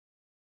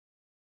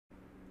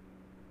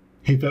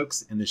Hey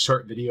folks, in this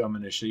short video, I'm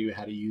going to show you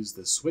how to use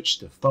the switch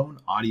to phone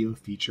audio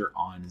feature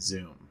on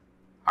Zoom.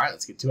 All right,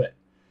 let's get to it.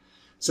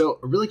 So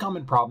a really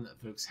common problem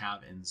that folks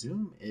have in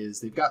Zoom is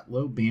they've got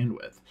low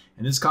bandwidth,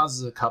 and this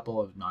causes a couple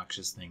of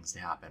noxious things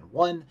to happen.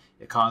 One,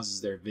 it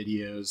causes their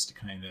videos to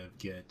kind of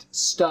get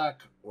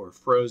stuck or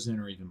frozen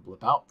or even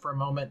blip out for a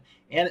moment,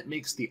 and it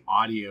makes the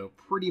audio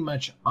pretty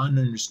much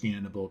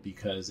ununderstandable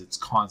because it's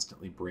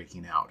constantly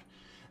breaking out.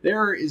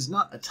 There is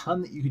not a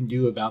ton that you can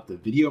do about the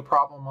video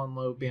problem on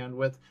low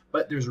bandwidth,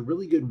 but there's a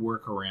really good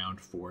workaround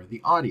for the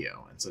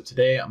audio. And so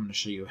today I'm going to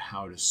show you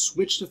how to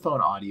switch to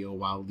phone audio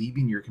while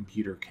leaving your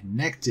computer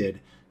connected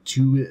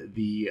to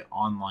the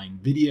online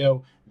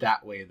video.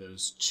 That way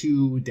those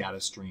two data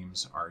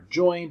streams are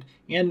joined,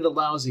 and it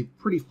allows a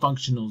pretty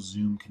functional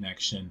Zoom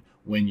connection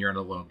when you're in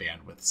a low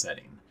bandwidth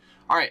setting.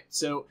 All right,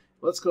 so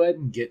let's go ahead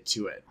and get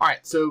to it. All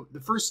right, so the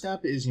first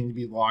step is you need to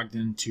be logged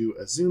into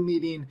a Zoom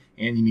meeting,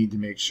 and you need to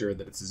make sure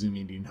that it's a Zoom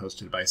meeting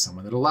hosted by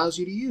someone that allows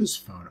you to use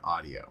phone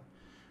audio.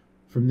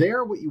 From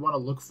there, what you want to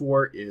look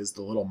for is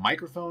the little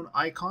microphone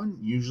icon,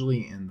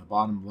 usually in the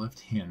bottom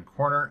left-hand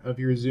corner of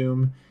your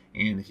Zoom.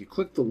 And if you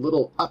click the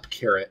little up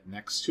caret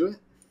next to it,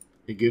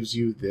 it gives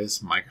you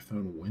this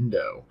microphone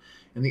window.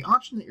 And the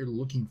option that you're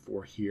looking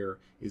for here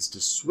is to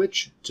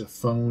switch to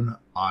phone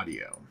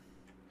audio.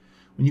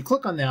 When you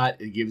click on that,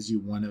 it gives you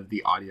one of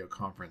the audio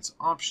conference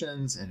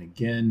options. And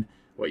again,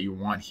 what you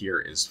want here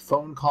is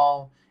phone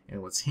call.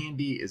 And what's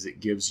handy is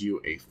it gives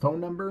you a phone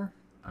number,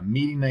 a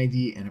meeting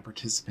ID, and a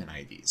participant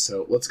ID.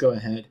 So let's go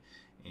ahead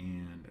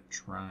and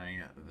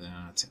try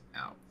that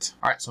out.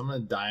 All right, so I'm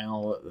going to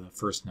dial the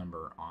first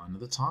number on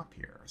the top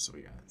here. So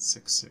we got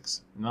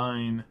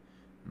 669-900-6833.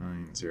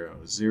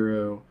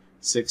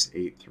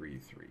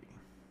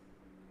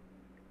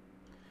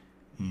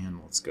 And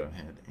let's go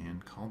ahead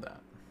and call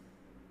that.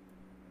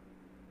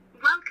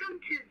 Welcome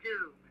to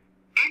Zoom.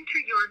 Enter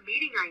your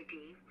meeting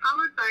ID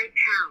followed by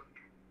pound.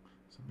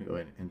 So I'm going to go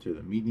ahead and enter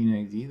the meeting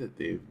ID that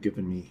they've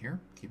given me here.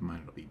 Keep in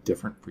mind it'll be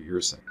different for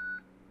your site.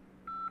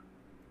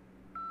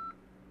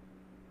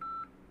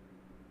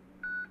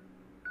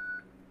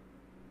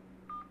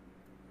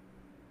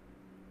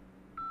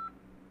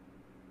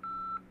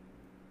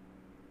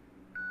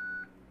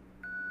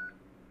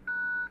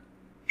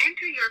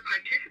 Enter your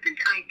participant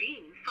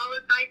ID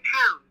followed by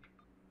pound.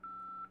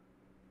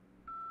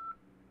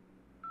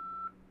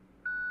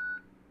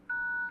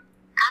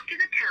 After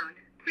the tone,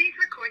 please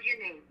record your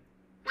name.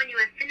 When you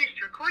have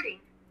finished recording,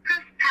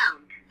 press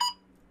pound.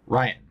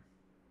 Ryan.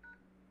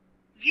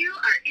 You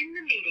are in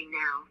the meeting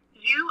now.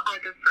 You are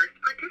the first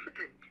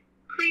participant.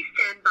 Please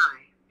stand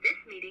by. This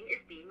meeting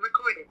is being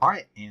recorded. All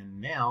right, and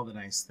now the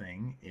nice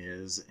thing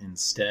is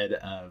instead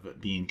of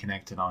being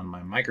connected on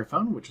my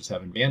microphone, which was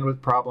having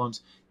bandwidth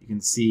problems, you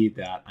can see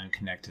that I'm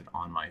connected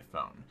on my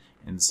phone.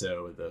 And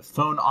so the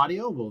phone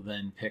audio will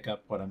then pick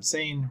up what I'm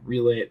saying,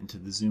 relay it into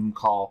the Zoom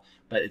call,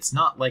 but it's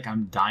not like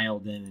I'm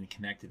dialed in and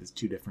connected as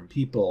two different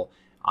people.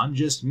 I'm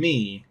just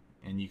me,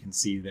 and you can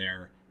see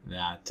there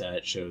that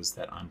it shows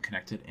that I'm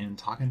connected and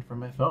talking from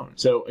my phone.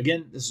 So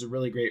again, this is a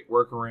really great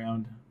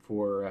workaround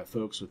for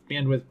folks with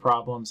bandwidth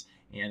problems,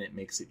 and it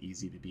makes it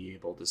easy to be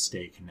able to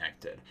stay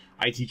connected.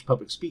 I teach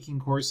public speaking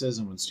courses,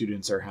 and when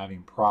students are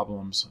having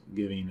problems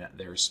giving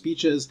their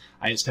speeches,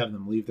 I just have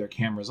them leave their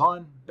cameras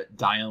on, but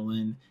dial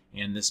in,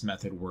 and this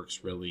method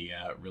works really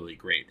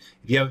great.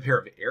 If you have a pair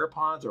of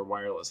AirPods or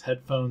wireless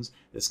headphones,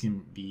 this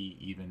can be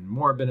even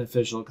more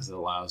beneficial because it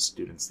allows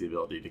students the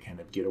ability to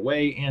kind of get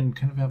away and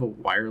kind of have a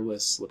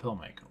wireless lapel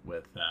mic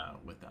with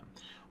them.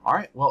 All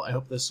right, well, I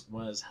hope this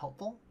was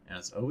helpful.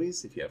 As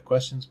always, if you have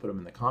questions, put them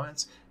in the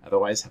comments.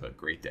 Otherwise, have a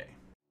great day.